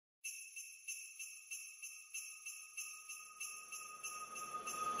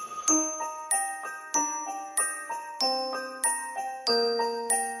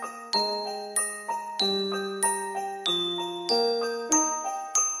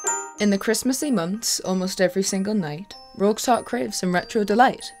In the Christmassy months, almost every single night, Rawk's heart craves some retro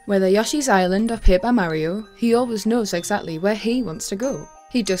delight. Whether Yoshi's Island or Paper Mario, he always knows exactly where he wants to go.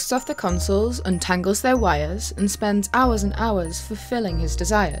 He dusts off the consoles, untangles their wires, and spends hours and hours fulfilling his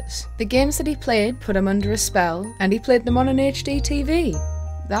desires. The games that he played put him under a spell, and he played them on an HD TV.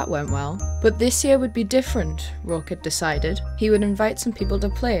 That went well. But this year would be different, Rawk had decided. He would invite some people to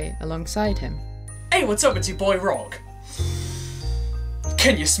play alongside him. Hey, what's up? It's your boy Rawk.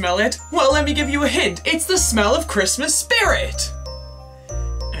 Can you smell it? Well, let me give you a hint. It's the smell of Christmas spirit!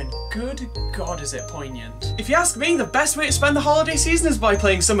 And good God, is it poignant. If you ask me, the best way to spend the holiday season is by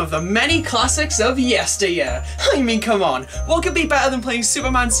playing some of the many classics of yesteryear. I mean, come on, what could be better than playing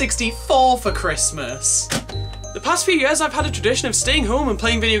Superman 64 for Christmas? The past few years I've had a tradition of staying home and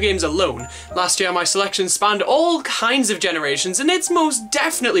playing video games alone. Last year my selection spanned all kinds of generations and it's most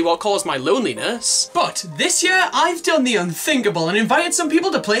definitely what caused my loneliness. But this year I've done the unthinkable and invited some people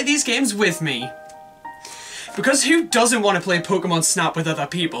to play these games with me. Because who doesn't want to play Pokemon Snap with other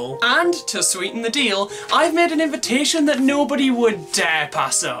people? And to sweeten the deal, I've made an invitation that nobody would dare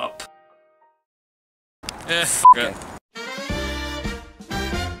pass up. F it.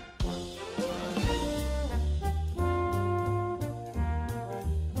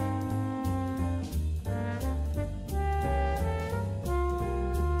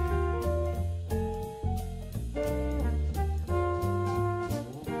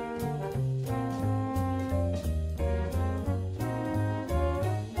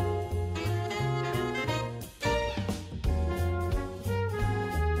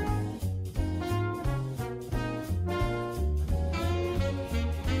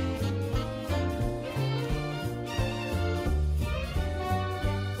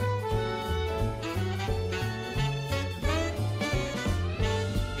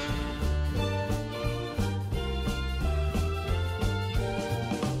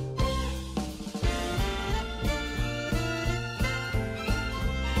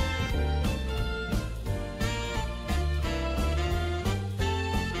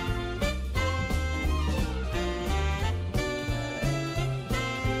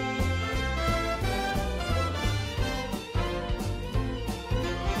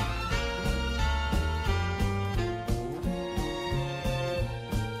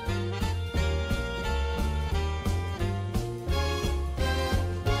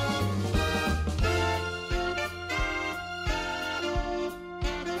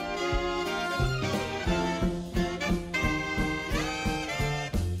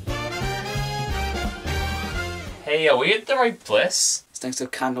 Hey, are we at the right place? Stinks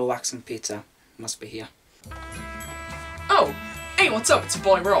of candle wax and pizza. Must be here. Oh, hey, what's up? It's your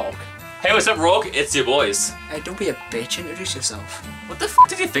boy Rawk. Hey, what's up, Rawk? It's your boys. Hey, don't be a bitch. Introduce yourself. What the f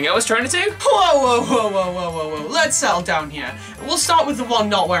did you think I was trying to do? Whoa, whoa, whoa, whoa, whoa, whoa, whoa. Let's settle down here. We'll start with the one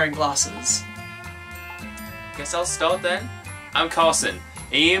not wearing glasses. Guess I'll start then. I'm Carson,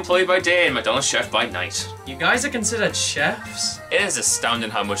 employed by day and McDonald's chef by night. You guys are considered chefs? It is astounding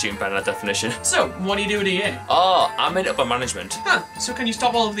how much you can find in that definition. So, what do you do here? Oh, I'm in upper management. Huh, so can you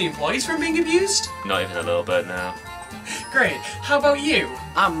stop all of the employees from being abused? Not even a little bit now. Great, how about you?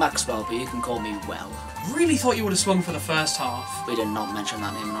 I'm Maxwell, but you can call me Well. Really thought you would have swung for the first half. We did not mention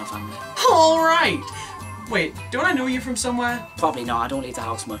that name in our family. Alright! Wait, don't I know you from somewhere? Probably not, I don't leave the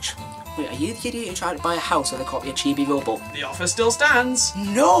house much. Wait, are you the idiot who tried to buy a house with a copy of Chibi Robot? The offer still stands.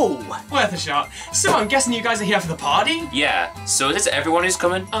 No! Worth a shot. So I'm guessing you guys are here for the party? Yeah, so is it everyone who's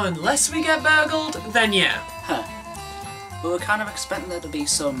coming? Unless we get burgled, then yeah. Huh. We were kind of expecting there to be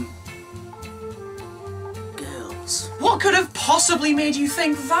some... girls. What could have possibly made you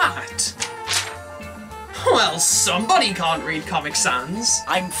think that? Well, somebody can't read Comic Sans.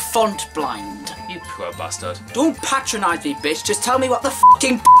 I'm font blind. You poor bastard. Don't patronise me, bitch. Just tell me what the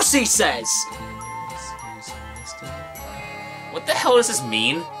f***ing pussy says. What the hell does this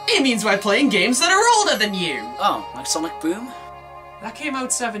mean? It means we're playing games that are older than you. Oh, like Sonic Boom? That came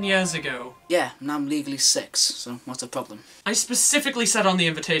out 7 years ago. Yeah, and I'm legally 6, so what's the problem? I specifically said on the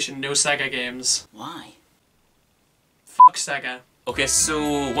invitation, no Sega games. Why? Fuck Sega. Okay,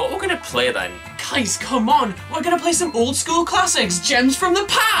 so what we're gonna play then? Guys, come on! We're gonna play some old school classics, gems from the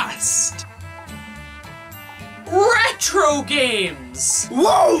past! Retro games!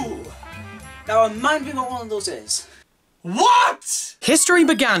 Whoa! Now remind me what one of those is. What? History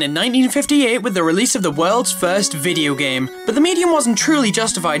began in 1958 with the release of the world's first video game, but the medium wasn't truly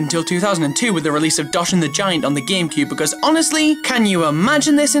justified until 2002 with the release of Doshin the Giant on the GameCube, because honestly, can you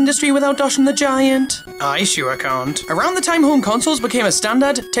imagine this industry without Doshin the Giant? I sure can't. Around the time home consoles became a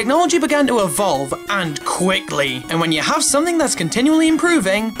standard, technology began to evolve, and quickly. And when you have something that's continually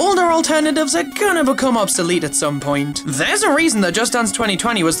improving, older alternatives are gonna become obsolete at some point. There's a reason that Just Dance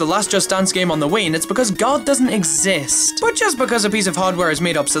 2020 was the last Just Dance game on the Wii, and it's because God doesn't exist. But just because a piece of hardware is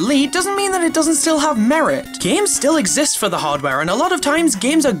made obsolete doesn't mean that it doesn't still have merit. Games still exist for the hardware, and a lot of times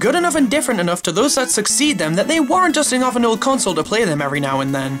games are good enough and different enough to those that succeed them that they warrant dusting off an old console to play them every now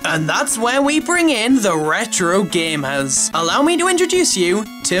and then. And that's where we bring in the retro gamers. Allow me to introduce you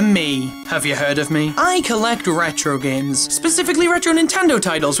to me. Have you heard of me? I collect retro games, specifically retro Nintendo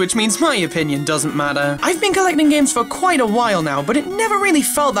titles, which means my opinion doesn't matter. I've been collecting games for quite a while now, but it never really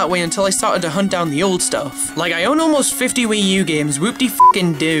felt that way until I started to hunt down the old stuff. Like, I own almost 50 Wii U games,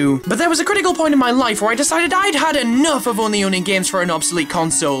 whoop-de-f***ing-do. But there was a critical point in my life where I decided I'd had enough of only owning games for an obsolete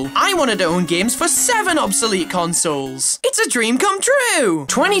console. I wanted to own games for 7 obsolete consoles. It's a dream come true!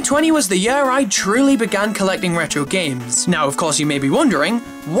 2020 was the year I truly began collecting retro games. Now, of course, you may be wondering,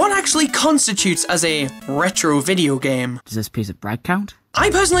 what actually constitutes as a retro video game? Does this piece of bread count? I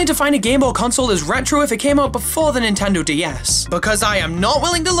personally define a game or console as retro if it came out before the Nintendo DS, because I am not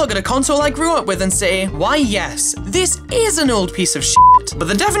willing to look at a console I grew up with and say, why yes, this is an old piece of shit. But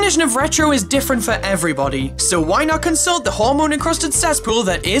the definition of retro is different for everybody, so why not consult the hormone-encrusted cesspool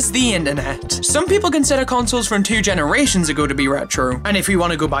that is the internet? Some people consider consoles from 2 generations ago to be retro, and if we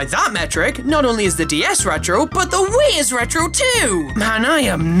want to go by that metric, not only is the DS retro, but the Wii is retro too! Man, I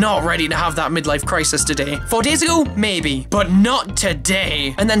am not ready to have that midlife crisis today. 4 days ago, maybe, but not today.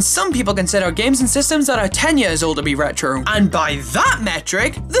 And then some people consider games and systems that are 10 years old to be retro. And by that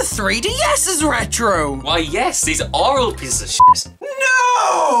metric, the 3DS is retro! Why yes, these are old pieces of shit.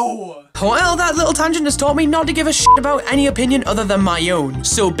 No! Well, that little tangent has taught me not to give a shit about any opinion other than my own.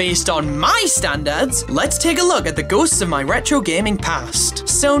 So based on my standards, let's take a look at the ghosts of my retro gaming past.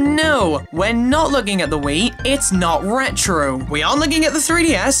 So no, we're not looking at the Wii, it's not retro. We aren't looking at the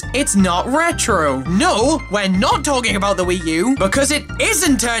 3DS, it's not retro. No, we're not talking about the Wii U, because it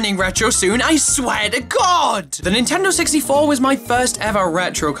isn't turning retro soon, I swear to God! The Nintendo 64 was my first ever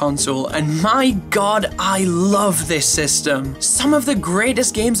retro console, and my God, I love this system. Some of the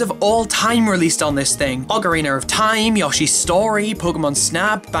greatest games of all time released on this thing. Ocarina of Time, Yoshi's Story, Pokemon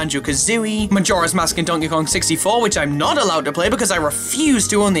Snap, Banjo-Kazooie, Majora's Mask and Donkey Kong 64, which I'm not allowed to play because I refuse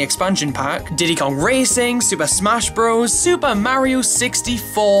to own the expansion pack, Diddy Kong Racing, Super Smash Bros, Super Mario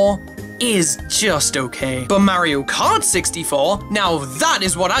 64, is just okay. But Mario Kart 64, now that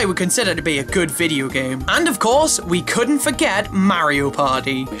is what I would consider to be a good video game. And of course, we couldn't forget Mario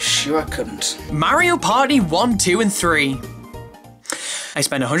Party. We sure couldn't. Mario Party 1, 2, and 3. I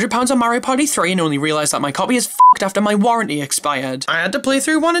spent £100 on Mario Party 3 and only realised that my copy is f***ed after my warranty expired. I had to play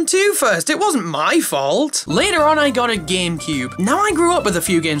through 1 and 2 first, it wasn't my fault. Later on I got a GameCube. Now I grew up with a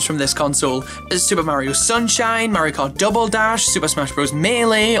few games from this console. Super Mario Sunshine, Mario Kart Double Dash, Super Smash Bros.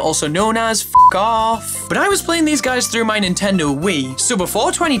 Melee, also known as F*** Off. But I was playing these guys through my Nintendo Wii, so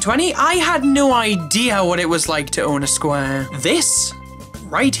before 2020 I had no idea what it was like to own a Square. This,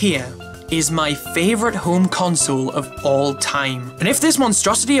 right here, is my favourite home console of all time. And if this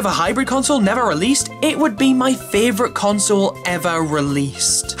monstrosity of a hybrid console never released, it would be my favourite console ever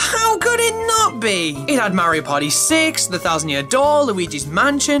released. How could it not be? It had Mario Party 6, The Thousand Year Door, Luigi's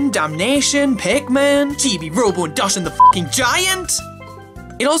Mansion, Damnation, Pikmin, Chibi, Robo and Doshin the fucking Giant.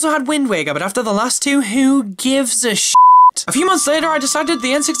 It also had Wind Waker, but after the last two, who gives a shit? A few months later, I decided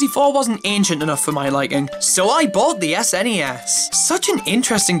the N64 wasn't ancient enough for my liking, so I bought the SNES. Such an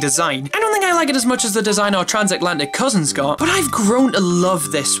interesting design. I don't think I like it as much as the design our transatlantic cousins got, but I've grown to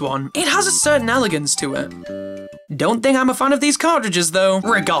love this one. It has a certain elegance to it. Don't think I'm a fan of these cartridges though.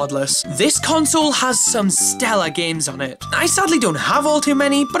 Regardless, this console has some stellar games on it. I sadly don't have all too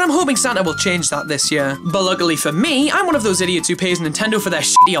many, but I'm hoping Santa will change that this year. But luckily for me, I'm one of those idiots who pays Nintendo for their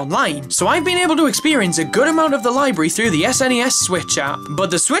shitty online, so I've been able to experience a good amount of the library through the SNES Switch app. But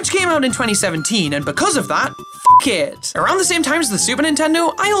the Switch came out in 2017, and because of that, f*** it. Around the same time as the Super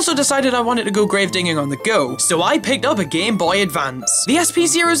Nintendo, I also decided I wanted to go grave digging on the go, so I picked up a Game Boy Advance. The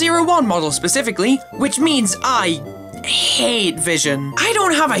SP001 model specifically, which means I hate Vision. I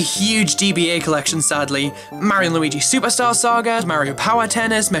don't have a huge DBA collection, sadly. Mario & Luigi Superstar Saga, Mario Power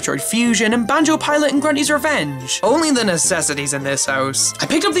Tennis, Metroid Fusion, and Banjo Pilot and Grunty's Revenge. Only the necessities in this house. I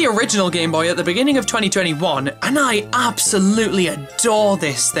picked up the original Game Boy at the beginning of 2021, and I absolutely adore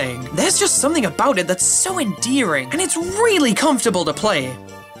this thing. There's just something about it that's so endearing, and it's really comfortable to play.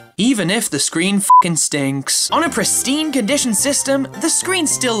 even if the screen f***ing stinks. On a pristine condition system, the screen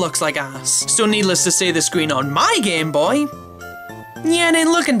still looks like ass. So needless to say, the screen on my Game Boy, yeah, it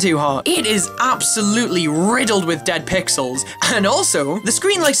ain't looking too hot. It is absolutely riddled with dead pixels, and also, the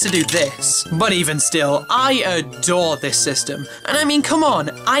screen likes to do this. But even still, I adore this system. And I mean, come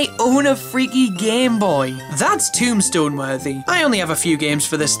on, I own a freaky Game Boy. That's tombstone worthy. I only have a few games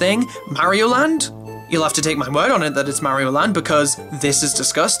for this thing. Mario Land? You'll have to take my word on it that it's Mario Land because this is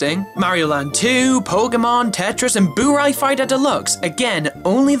disgusting. Mario Land 2, Pokemon, Tetris, and Burai Fighter Deluxe. Again,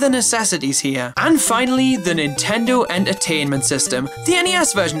 only the necessities here. And finally, the Nintendo Entertainment System. The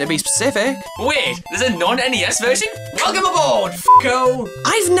NES version to be specific. Wait, there's a non-NES version? Welcome aboard, f***o!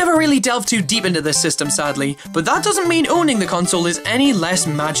 I've never really delved too deep into this system, sadly, but that doesn't mean owning the console is any less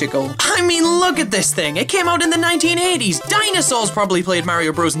magical. I mean, look at this thing. It came out in the 1980s. Dinosaurs probably played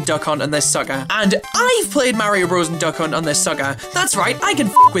Mario Bros. And Duck Hunt on this sucker. And I've played Mario Bros. And Duck Hunt on this sucker. That's right, I can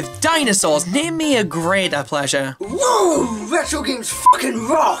f*** with dinosaurs. Name me a greater pleasure. Whoa! Retro games fucking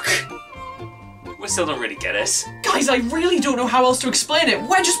rock! We still don't really get it. Guys, I really don't know how else to explain it.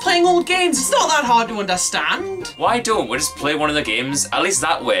 We're just playing old games. It's not that hard to understand. Why don't we just play one of the games? At least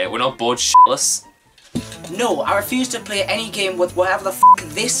that way, we're not bored shitless. No, I refuse to play any game with whatever the f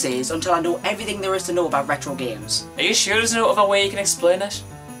this is until I know everything there is to know about retro games. Are you sure there's no other way you can explain it?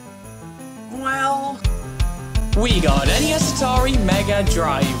 Well... We got NES, Atari, Mega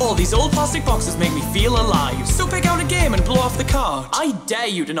Drive. All these old plastic boxes make me feel alive. So pick out a game and blow off the cart. I dare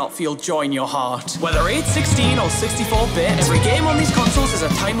you to not feel joy in your heart. Whether 8, 16 or 64-bit, every game on these consoles is a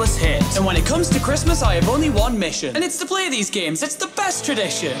timeless hit. And when it comes to Christmas, I have only one mission. And it's to play these games. It's the best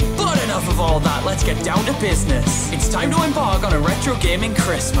tradition. But enough of all that, let's get down to business. It's time to embark on a retro gaming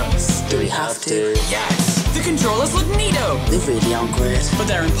Christmas. Do we have to? Yes! The controllers look neato. They really aren't great. But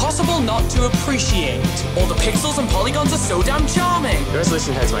they're impossible not to appreciate. All the pixels and polygons are so damn charming. The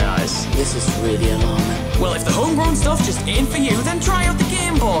resolution hurts my eyes. This is really alarming. Well, if the homegrown stuff just ain't for you, then try out the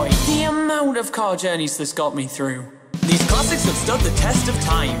Game Boy. The amount of car journeys this got me through. These classics have stood the test of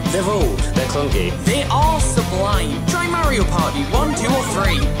time. They're old. They're clunky. They are sublime. Try Mario Party 1, 2 or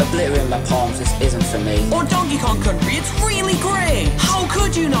 3. Obliterating my palms, this isn't for me. Or Donkey Kong Country, it's really great. How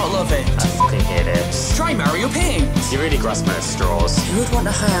could you not love it? I fucking hate it. Try Mario Paint. You really grasp at straws. Who would want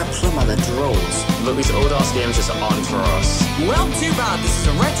to hire a plumber that draws? Look, these old ass games just aren't for us. Well, too bad this is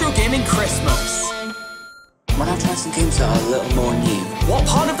a retro gaming Christmas. Why not try some games that are a little more new? What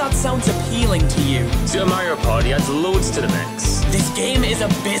part of that sounds appealing to you? Super Mario Party adds loads to the mix. This game is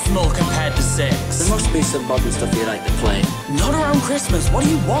abysmal compared to 6. There must be some modern stuff you like to play. Not around Christmas, what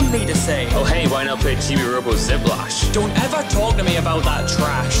do you want me to say? Oh hey, why not play Chibi Robo Ziplash? Don't ever talk to me about that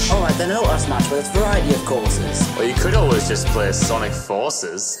trash. Alright, then a Lotus match with its variety of courses. Or you could always just play Sonic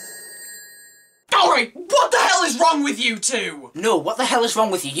Forces. Alright, what the hell is wrong with you two? No, what the hell is wrong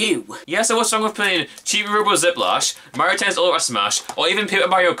with you? Yeah, so what's wrong with playing Chibi Robo Ziplash, Mario Tennis Ultra Smash, or even Paper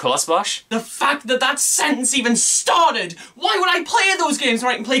Mario Color Splash? The fact that that sentence even started! Why would I play those games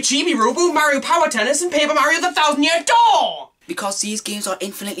when I can play Chibi Robo, Mario Power Tennis, and Paper Mario the Thousand Year Door? Because these games are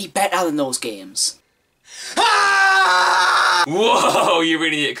infinitely better than those games. Ah! Whoa, you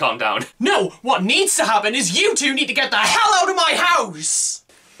really need to calm down. No, what needs to happen is you two need to get the hell out of my house!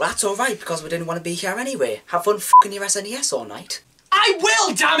 Well, that's alright, because we didn't want to be here anyway. Have fun f***ing your SNES all night. I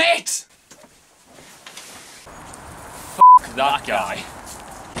will, damn it! That guy.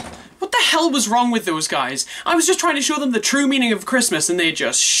 What the hell was wrong with those guys? I was just trying to show them the true meaning of Christmas and they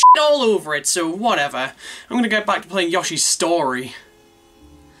just shit all over it, so whatever. I'm gonna get back to playing Yoshi's Story.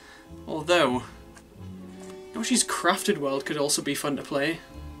 Although, Yoshi's Crafted World could also be fun to play.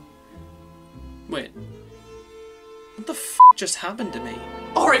 Wait. What the f just happened to me?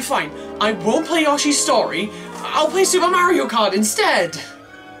 Alright, fine. I won't play Yoshi's Story. I'll play Super Mario Kart instead.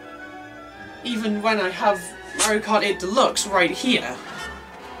 Even when I have Mario Kart 8 Deluxe right here.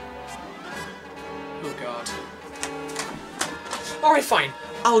 Oh god. Alright, fine.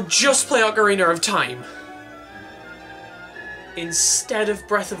 I'll just play Ocarina of Time. Instead of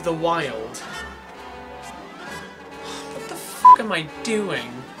Breath of the Wild. What the f am I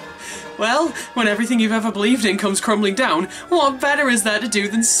doing? Well, when everything you've ever believed in comes crumbling down, what better is there to do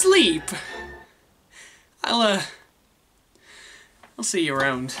than sleep? I'll see you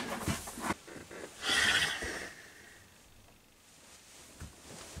around.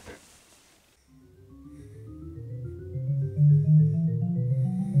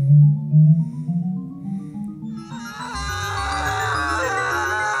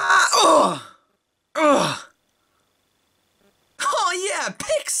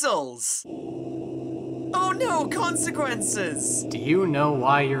 Pixels! Oh no, consequences! Do you know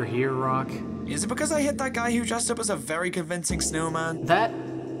why you're here, Rawk? Is it because I hit that guy who dressed up as a very convincing snowman? That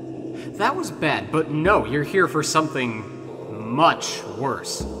That was bad, but no, you're here for something much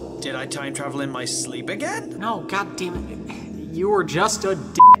worse. Did I time travel in my sleep again? No, goddammit. You were just a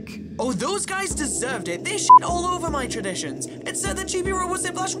dick. Oh, those guys deserved it. They shit all over my traditions. It said that Chibi Robot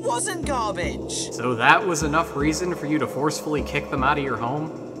Ziplash wasn't garbage. So that was enough reason for you to forcefully kick them out of your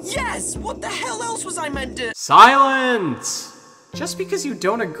home? Yes! What the hell else was I meant to— Silence! Just because you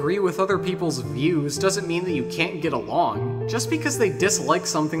don't agree with other people's views doesn't mean that you can't get along. Just because they dislike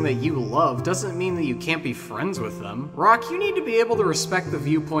something that you love doesn't mean that you can't be friends with them. Rawk, you need to be able to respect the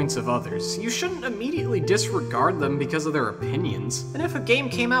viewpoints of others. You shouldn't immediately disregard them because of their opinions. And if a game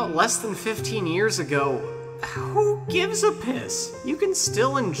came out less than 15 years ago, who gives a piss? You can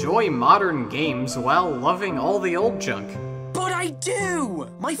still enjoy modern games while loving all the old junk. But I do!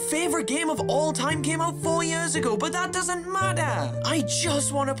 My favorite game of all time came out 4 years ago, but that doesn't matter! I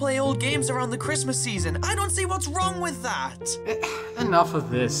just want to play old games around the Christmas season. I don't see what's wrong with that! Enough of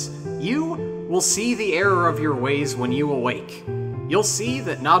this. You will see the error of your ways when you awake. You'll see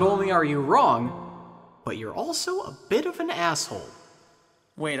that not only are you wrong, but you're also a bit of an asshole.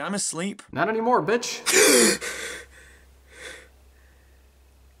 Wait, I'm asleep? Not anymore, bitch.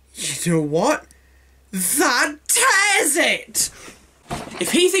 You know what? That tears it!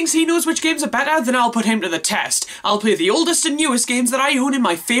 If he thinks he knows which games are better, then I'll put him to the test. I'll play the oldest and newest games that I own in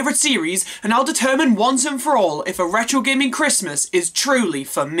my favourite series, and I'll determine once and for all if a retro gaming Christmas is truly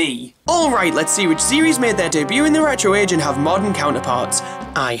for me. Alright, let's see which series made their debut in the retro age and have modern counterparts.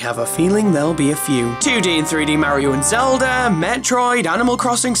 I have a feeling there'll be a few. 2D and 3D Mario and Zelda, Metroid, Animal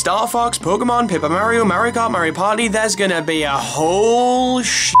Crossing, Star Fox, Pokemon, Paper Mario, Mario Kart, Mario Party. There's gonna be a whole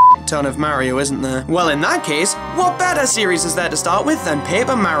ton of Mario, isn't there? Well, in that case, what better series is there to start with than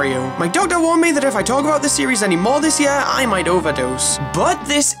Paper Mario? My doctor warned me that if I talk about this series anymore this year, I might overdose. But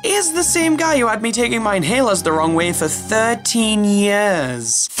this is the same guy who had me taking my inhalers the wrong way for 13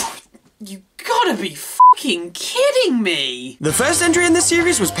 years. You gotta be fucking kidding me! The first entry in this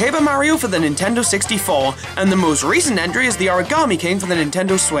series was Paper Mario for the Nintendo 64, and the most recent entry is the Origami King for the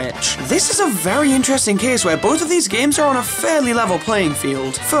Nintendo Switch. This is a very interesting case where both of these games are on a fairly level playing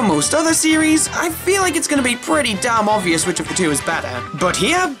field. For most other series, I feel like it's gonna be pretty damn obvious which of the two is better. But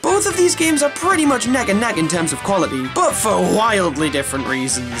here, both of these games are pretty much neck and neck in terms of quality, but for wildly different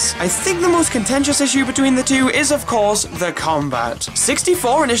reasons. I think the most contentious issue between the two is, of course, the combat.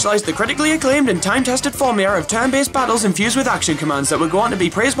 64 initialized the critically acclaimed and time-tested formula of turn-based battles infused with action commands that would go on to be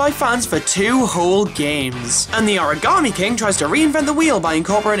praised by fans for 2 whole games. And the Origami King tries to reinvent the wheel by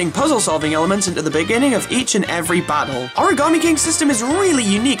incorporating puzzle-solving elements into the beginning of each and every battle. Origami King's system is really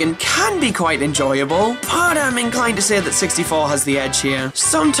unique and can be quite enjoyable, but I'm inclined to say that 64 has the edge here.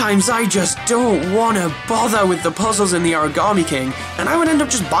 Sometimes I just don't want to bother with the puzzles in the Origami King, and I would end up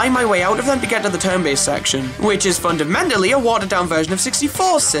just buying my way out of them to get to the turn-based section, which is fundamentally a watered-down version of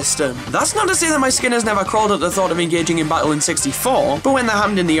 64's system. That's not to say that my skin has never crawled at the thought of engaging in battle in 64, but when that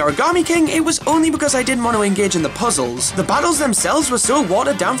happened in the Origami King, it was only because I didn't want to engage in the puzzles. The battles themselves were so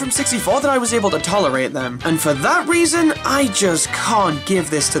watered down from 64 that I was able to tolerate them, and for that reason, I just can't give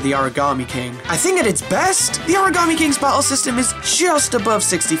this to the Origami King. I think at its best, the Origami King's battle system is just above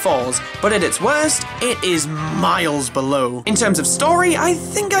 64's, but at its worst, it is miles below. In terms of story, I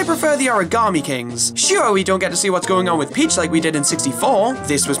think I prefer the Origami King's. Sure, we don't get to see what's going on with Peach like we did in 64.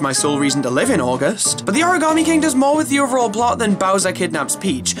 This was my sole reason to live in August. But the Origami King does more with the overall plot than Bowser kidnaps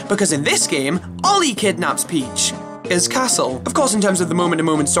Peach, because in this game, Ollie kidnaps Peach. His castle. Of course, in terms of the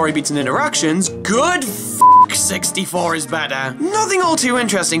moment-to-moment story beats and interactions, good 64 is better. Nothing all too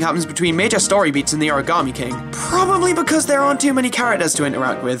interesting happens between major story beats in the Origami King. Probably because there aren't too many characters to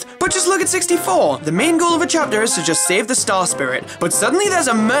interact with. But just look at 64. The main goal of a chapter is to just save the Star Spirit, but suddenly there's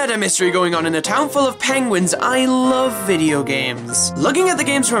a murder mystery going on in a town full of penguins. I love video games. Looking at the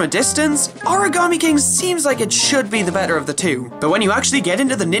games from a distance, Origami King seems like it should be the better of the two. But when you actually get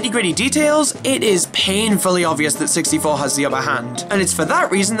into the nitty-gritty details, it is painfully obvious that 64 has the upper hand. And it's for that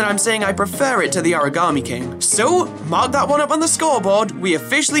reason that I'm saying I prefer it to the Origami King. So, mark that one up on the scoreboard. We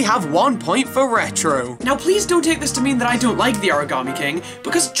officially have 1 point for retro. Now please don't take this to mean that I don't like the Origami King,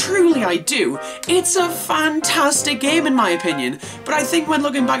 because truly I do. It's a fantastic game in my opinion, but I think when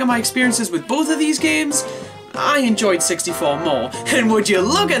looking back at my experiences with both of these games, I enjoyed 64 more. And would you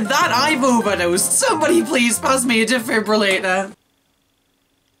look at that, I've overdosed. Somebody please pass me a defibrillator.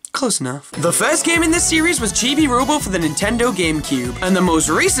 Close enough. The first game in this series was Chibi Robo for the Nintendo GameCube, and the most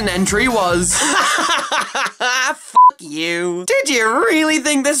recent entry was... Fuck you. Did you really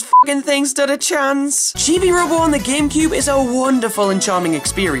think this fucking thing stood a chance? Chibi Robo on the GameCube is a wonderful and charming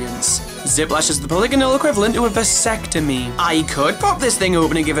experience. Ziplash is the polygonal equivalent to a vasectomy. I could pop this thing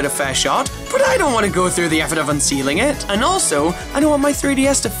open and give it a fair shot, but I don't want to go through the effort of unsealing it. And also, I don't want my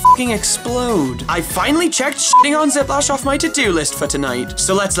 3DS to fucking explode. I finally checked shitting on Ziplash off my to-do list for tonight.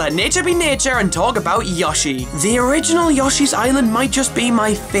 So let's let nature be nature and talk about Yoshi. The original Yoshi's Island might just be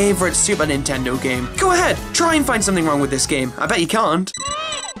my favorite Super Nintendo game. Go ahead, try and find something wrong with this game. I bet you can't.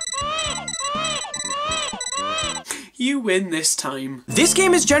 You win this time. This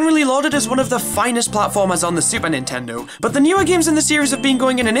game is generally lauded as one of the finest platformers on the Super Nintendo, but the newer games in the series have been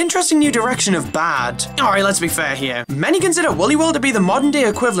going in an interesting new direction of bad. Alright, let's be fair here. Many consider Woolly World to be the modern day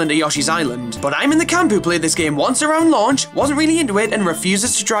equivalent to Yoshi's Island, but I'm in the camp who played this game once around launch, wasn't really into it, and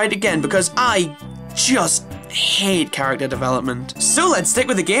refuses to try it again because I just hate character development. So let's stick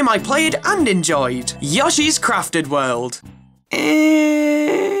with the game I played and enjoyed. Yoshi's Crafted World.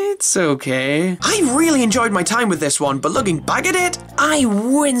 It's okay. I really enjoyed my time with this one, but looking back at it, I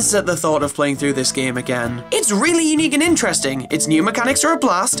wince at the thought of playing through this game again. It's really unique and interesting. Its new mechanics are a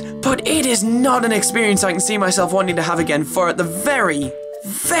blast, but it is not an experience I can see myself wanting to have again for at the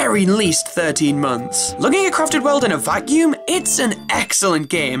very least 13 months. Looking at Crafted World in a vacuum, it's an excellent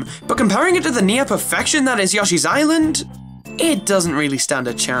game, but comparing it to the near perfection that is Yoshi's Island, it doesn't really stand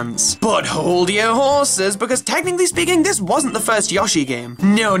a chance. But hold your horses, because technically speaking, this wasn't the first Yoshi game.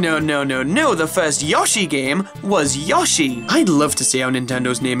 No, the first Yoshi game was Yoshi. I'd love to see how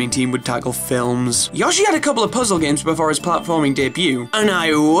Nintendo's naming team would tackle films. Yoshi had a couple of puzzle games before his platforming debut, and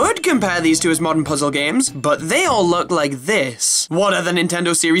I would compare these to his modern puzzle games, but they all look like this. What other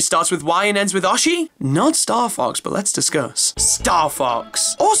Nintendo series starts with Y and ends with Oshi? Not Star Fox, but let's discuss. Star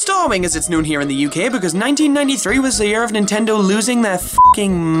Fox. Or Starwing as it's known here in the UK, because 1993 was the year of Nintendo losing their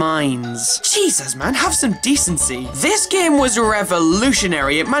fucking minds. Jesus, man, have some decency. This game was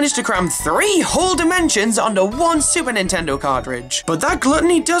revolutionary. It managed to cram 3 whole dimensions onto one Super Nintendo cartridge. But that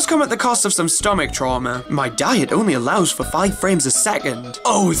gluttony does come at the cost of some stomach trauma. My diet only allows for 5 frames a second.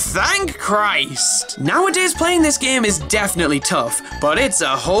 Oh, thank Christ. Nowadays, playing this game is definitely tough, but it's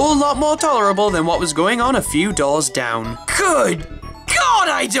a whole lot more tolerable than what was going on a few doors down. Good God,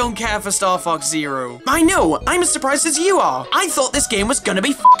 I don't care for Star Fox Zero. I know, I'm as surprised as you are. I thought this game was gonna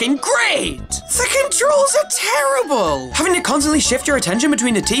be fucking great. The controls are terrible. Having to constantly shift your attention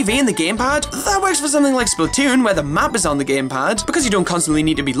between the TV and the gamepad, that works for something like Splatoon where the map is on the gamepad, because you don't constantly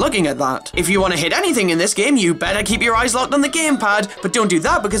need to be looking at that. If you want to hit anything in this game, you better keep your eyes locked on the gamepad, but don't do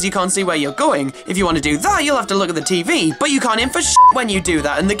that because you can't see where you're going. If you want to do that, you'll have to look at the TV, but you can't aim for shit when you do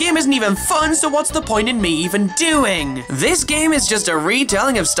that, and the game isn't even fun, so what's the point in me even doing? This game is just a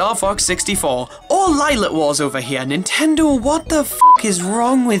retelling of Star Fox 64, or Lylat Wars over here. Nintendo, what the f is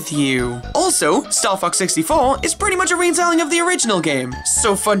wrong with you? Also, Star Fox 64 is pretty much a retelling of the original game,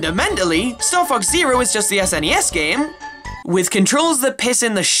 so fundamentally, Star Fox Zero is just the SNES game, with controls that piss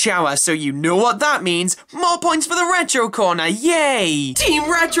in the shower, so you know what that means. More points for the Retro Corner, yay! Team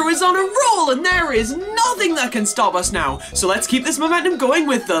Retro is on a roll, and there is nothing that can stop us now. So let's keep this momentum going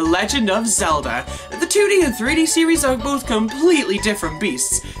with The Legend of Zelda. The 2D and 3D series are both completely different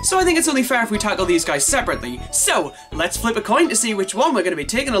beasts, so I think it's only fair if we tackle these guys separately. So, let's flip a coin to see which one we're going to be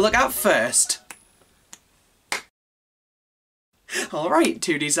taking a look at first. Alright,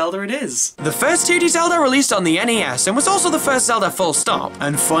 2D Zelda it is. The first 2D Zelda released on the NES and was also the first Zelda full stop.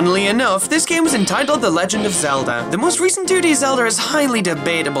 And funnily enough, this game was entitled The Legend of Zelda. The most recent 2D Zelda is highly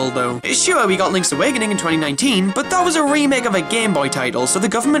debatable though. Sure, we got Link's Awakening in 2019, but that was a remake of a Game Boy title, so the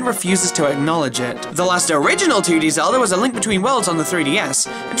government refuses to acknowledge it. The last original 2D Zelda was A Link Between Worlds on the 3DS,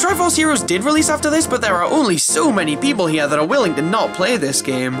 and Triforce Heroes did release after this, but there are only so many people here that are willing to not play this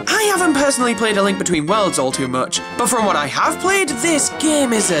game. I haven't personally played A Link Between Worlds all too much, but from what I have played, this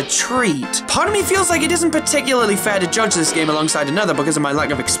game is a treat. Part of me feels like it isn't particularly fair to judge this game alongside another because of my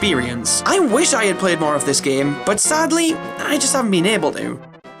lack of experience. I wish I had played more of this game, but sadly, I just haven't been able to.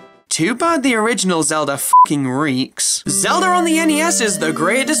 Too bad the original Zelda fucking reeks. Zelda on the NES is the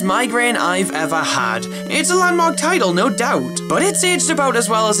greatest migraine I've ever had. It's a landmark title, no doubt, but it's aged about as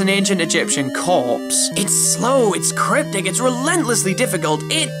well as an ancient Egyptian corpse. It's slow, it's cryptic, it's relentlessly difficult.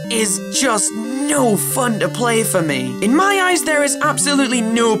 It is just no fun to play for me. In my eyes, there is absolutely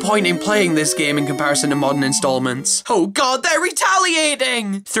no point in playing this game in comparison to modern installments. Oh god, they're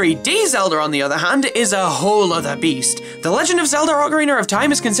retaliating! 3D Zelda, on the other hand, is a whole other beast. The Legend of Zelda Ocarina of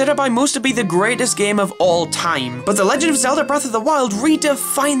Time is considered by most to be the greatest game of all time. But The Legend of Zelda Breath of the Wild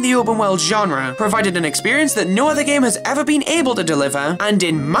redefined the open world genre, provided an experience that no other game has ever been able to deliver, and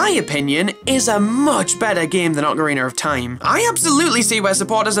in my opinion, is a much better game than Ocarina of Time. I absolutely see where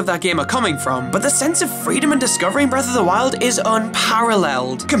supporters of that game are coming from, but but the sense of freedom and discovery in Breath of the Wild is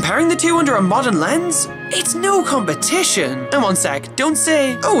unparalleled. Comparing the two under a modern lens, it's no competition. And one sec, don't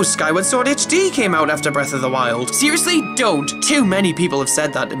say, oh, Skyward Sword HD came out after Breath of the Wild. Seriously, don't. Too many people have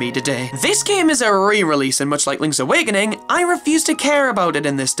said that to me today. This game is a re-release, and much like Link's Awakening, I refuse to care about it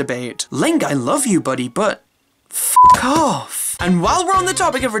in this debate. Link, I love you, buddy, but fuck off. And while we're on the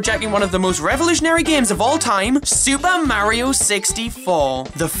topic of rejecting one of the most revolutionary games of all time, Super Mario 64.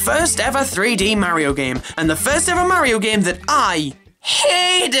 The first ever 3D Mario game, and the first ever Mario game that I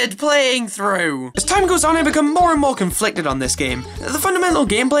hated playing through. As time goes on, I become more and more conflicted on this game. The fundamental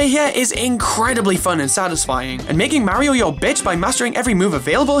gameplay here is incredibly fun and satisfying, and making Mario your bitch by mastering every move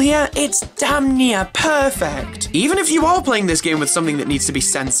available here, it's damn near perfect. Even if you are playing this game with something that needs to be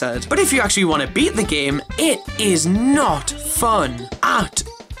censored. But if you actually want to beat the game, it is not fun at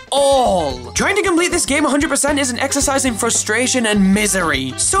all. Trying to complete this game 100% is an exercise in frustration and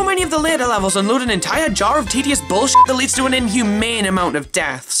misery. So many of the later levels unload an entire jar of tedious bullshit that leads to an inhumane amount of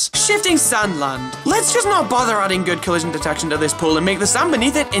deaths. Shifting Sandland. Let's just not bother adding good collision detection to this pool and make the sand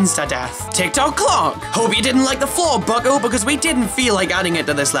beneath it insta-death. TikTok Clock. Hope you didn't like the floor, bucko, because we didn't feel like adding it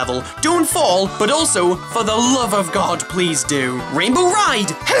to this level. Don't fall, but also, for the love of God, please do. Rainbow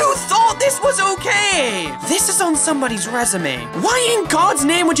Ride. Who thought this was okay? This is on somebody's resume. Why in God's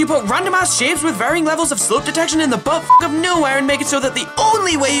name would you put random ass shapes with varying levels of slope detection in the butt of nowhere and make it so that the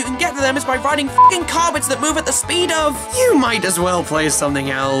only way you can get to them is by riding fucking carpets that move at the speed of? You might as well play something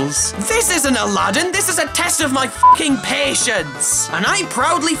else. This isn't Aladdin, this is a test of my fucking patience. And I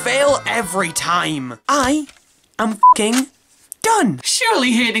proudly fail every time. I am fucking done.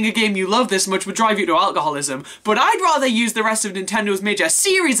 Surely hating a game you love this much would drive you to alcoholism, but I'd rather use the rest of Nintendo's major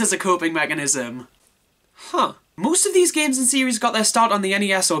series as a coping mechanism. Huh. Most of these games and series got their start on the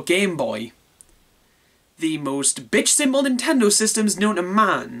NES or Game Boy. The most bitch-simple Nintendo systems known to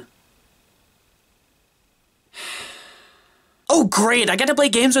man. Oh great, I get to play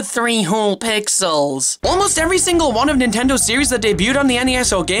games with 3 whole pixels. Almost every single one of Nintendo's series that debuted on the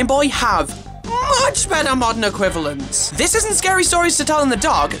NES or Game Boy have much better modern equivalents. This isn't scary stories to tell in the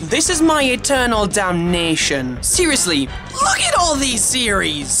dark, this is my eternal damnation. Seriously, look at all these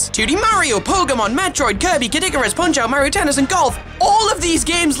series. 2D Mario, Pokemon, Metroid, Kirby, Kid Icarus, Punch-Out, Mario Tennis, and Golf. All of these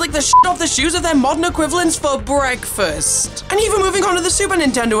games lick the shit off the shoes of their modern equivalents for breakfast. And even moving on to the Super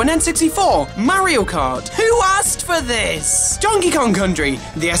Nintendo and N64, Mario Kart. Who asked for this? Donkey Kong Country.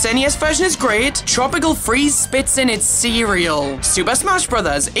 The SNES version is great. Tropical Freeze spits in its cereal. Super Smash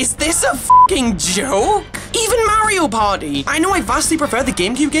Brothers. Is this a fucking joke? Even Mario Party. I know I vastly prefer the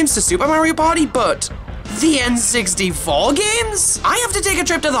GameCube games to Super Mario Party, but the N64 games? I have to take a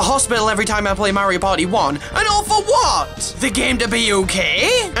trip to the hospital every time I play Mario Party 1, and all for what? The game to be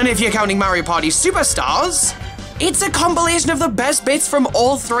okay? And if you're counting Mario Party Superstars, it's a compilation of the best bits from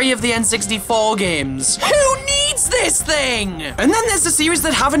all 3 of the N64 games. Who needs this thing? And then there's the series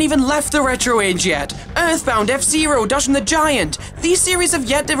that haven't even left the retro age yet. Earthbound, F-Zero, Dashing the Giant. These series have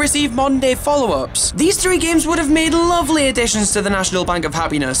yet to receive modern day follow-ups. These 3 games would have made lovely additions to the National Bank of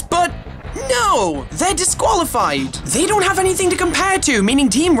Happiness, but no, they're disqualified. They don't have anything to compare to, meaning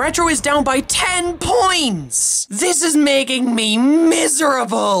Team Retro is down by 10 points. This is making me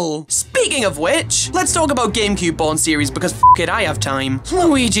miserable. Speaking of which, let's talk about GameCube-born series because f it, I have time.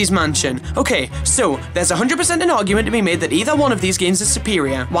 Luigi's Mansion. Okay, so there's 100% an argument to be made that either one of these games is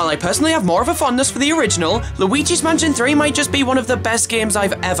superior. While I personally have more of a fondness for the original, Luigi's Mansion 3 might just be one of the best games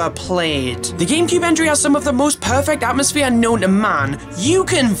I've ever played. The GameCube entry has some of the most perfect atmosphere known to man. You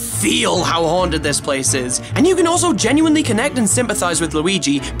can feel how haunted this place is, and you can also genuinely connect and sympathize with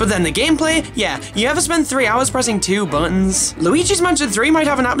Luigi, but then the gameplay, yeah, you ever spend 3 hours pressing 2 buttons? Luigi's Mansion 3 might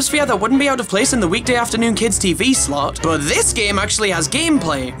have an atmosphere that wouldn't be out of place in the weekday afternoon kids TV slot, but this game actually has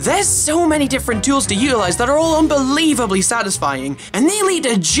gameplay. There's so many different tools to utilize that are all unbelievably satisfying, and they lead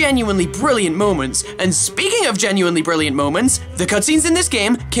to genuinely brilliant moments. And speaking of genuinely brilliant moments, the cutscenes in this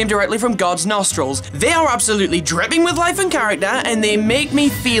game came directly from God's nostrils. They are absolutely dripping with life and character, and they make me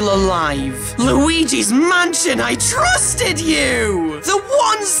feel alive. Luigi's Mansion, I trusted you! The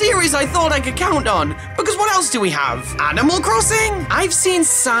one series I thought I could count on, because what else do we have? Animal Crossing? I've seen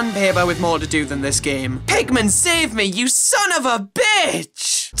sandpaper with more to do than this game. Pikmin, save me, you son of a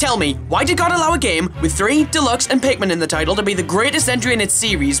bitch! Tell me, why did God allow a game with 3, Deluxe, and Pikmin in the title to be the greatest entry in its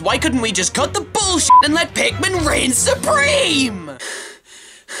series? Why couldn't we just cut the bullshit and let Pikmin reign supreme?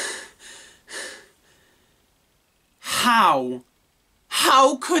 How?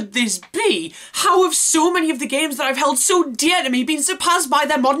 How could this be? How have so many of the games that I've held so dear to me been surpassed by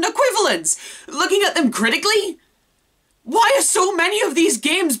their modern equivalents? Looking at them critically? Why are so many of these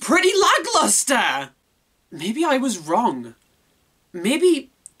games pretty lackluster? Maybe I was wrong. Maybe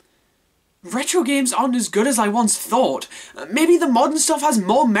Retro games aren't as good as I once thought. Maybe the modern stuff has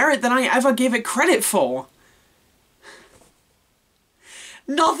more merit than I ever gave it credit for.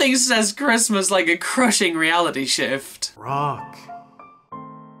 Nothing says Christmas like a crushing reality shift. Rawk.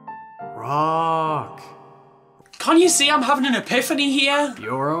 Rawk. Can't you see I'm having an epiphany here?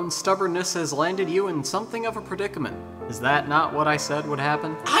 Your own stubbornness has landed you in something of a predicament. Is that not what I said would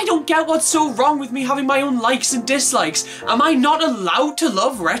happen? I don't get what's so wrong with me having my own likes and dislikes. Am I not allowed to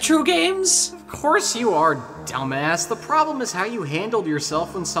love retro games? Of course you are, dumbass. The problem is how you handled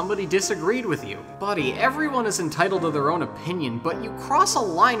yourself when somebody disagreed with you. Buddy, everyone is entitled to their own opinion, but you cross a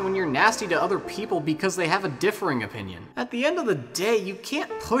line when you're nasty to other people because they have a differing opinion. At the end of the day, you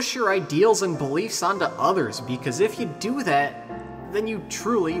can't push your ideals and beliefs onto others, because if you do that, then you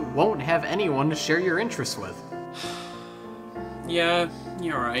truly won't have anyone to share your interests with. Yeah,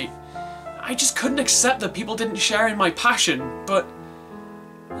 you're right. I just couldn't accept that people didn't share in my passion, but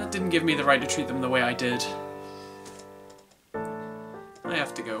that didn't give me the right to treat them the way I did. I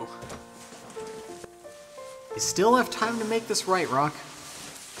have to go. You still have time to make this right, Rawk.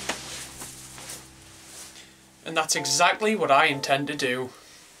 And that's exactly what I intend to do.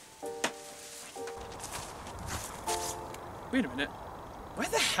 Wait a minute. Where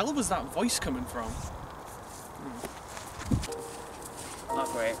the hell was that voice coming from? Oh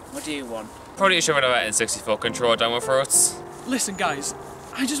great, what do you want? Probably shoving our N64 controller down our throats. Listen guys,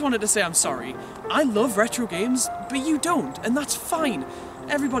 I just wanted to say I'm sorry. I love retro games, but you don't, and that's fine.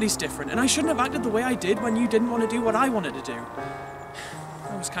 Everybody's different, and I shouldn't have acted the way I did when you didn't want to do what I wanted to do.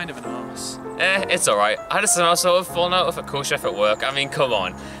 I was kind of an arse. It's alright. I had a similar sort of falling out with a cool chef at work. I mean, come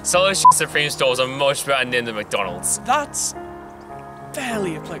on. Solid Supreme stores are much better than the McDonald's. That's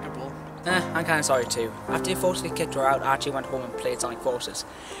barely applicable. I'm kinda sorry too. After you forcibly kicked her out, Archie went home and played Sonic Forces.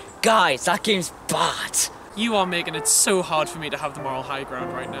 Guys, that game's bad! You are making it so hard for me to have the moral high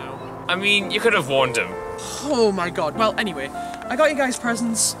ground right now. I mean, you could have warned him. Oh my god. Well, anyway, I got you guys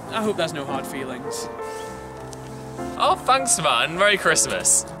presents. I hope there's no hard feelings. Oh, thanks, man. Merry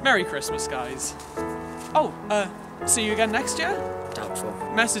Christmas. Merry Christmas, guys. Oh, see you again next year? Doubtful.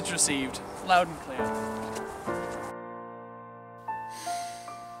 Message received. Loud and clear.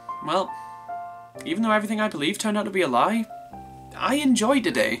 Well, even though everything I believed turned out to be a lie, I enjoyed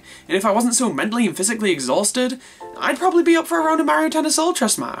today, and if I wasn't so mentally and physically exhausted, I'd probably be up for a round of Mario Tennis Ultra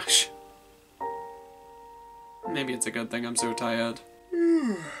Smash. Maybe it's a good thing I'm so tired.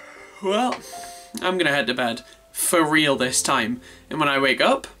 Well, I'm gonna head to bed. For real this time. And when I wake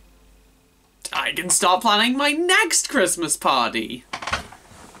up, I can start planning my next Christmas party.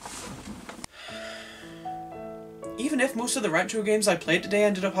 Even if most of the retro games I played today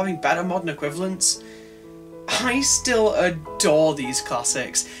ended up having better modern equivalents, I still adore these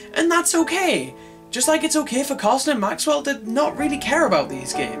classics, and that's okay. Just like it's okay for Carson and Maxwell to not really care about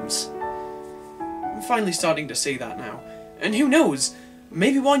these games. I'm finally starting to see that now. And who knows,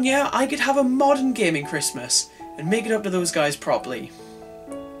 maybe one year I could have a modern gaming Christmas and make it up to those guys properly.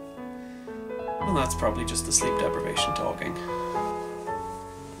 Well, that's probably just the sleep deprivation talking.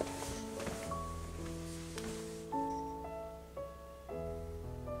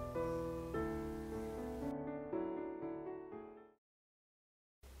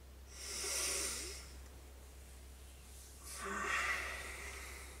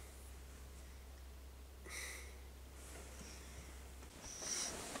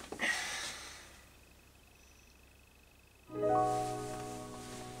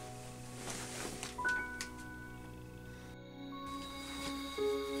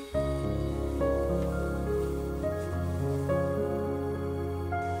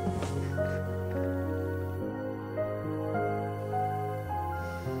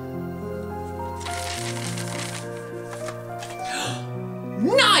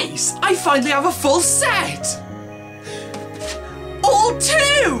 Nice! I finally have a full set! All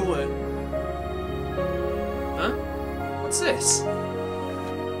two! Huh? What's this?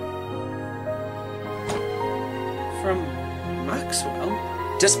 From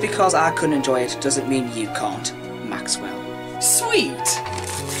Maxwell? Just because I couldn't enjoy it doesn't mean you can't, Maxwell. Sweet!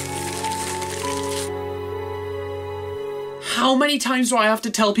 How many times do I have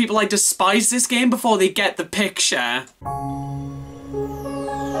to tell people I despise this game before they get the picture?